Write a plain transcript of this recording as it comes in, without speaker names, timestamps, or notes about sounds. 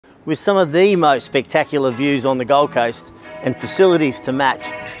With some of the most spectacular views on the Gold Coast and facilities to match,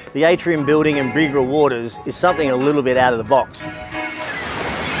 the atrium building in Biggera Waters is something a little bit out of the box.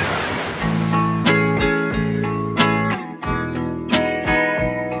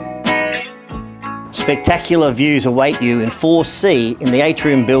 Spectacular views await you in 4C in the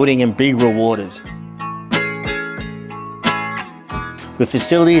atrium building in Biggera Waters, with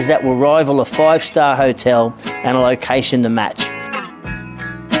facilities that will rival a 5-star hotel and a location to match.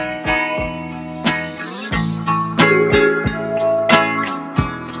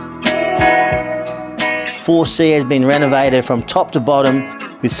 4C has been renovated from top to bottom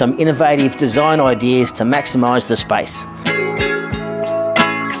with some innovative design ideas to maximise the space.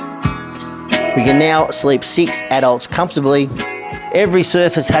 We can now sleep 6 adults comfortably. Every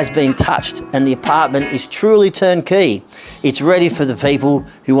surface has been touched and the apartment is truly turnkey. It's ready for the people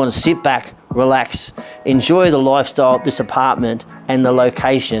who want to sit back, relax, enjoy the lifestyle this apartment and the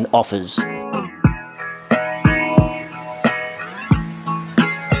location offers.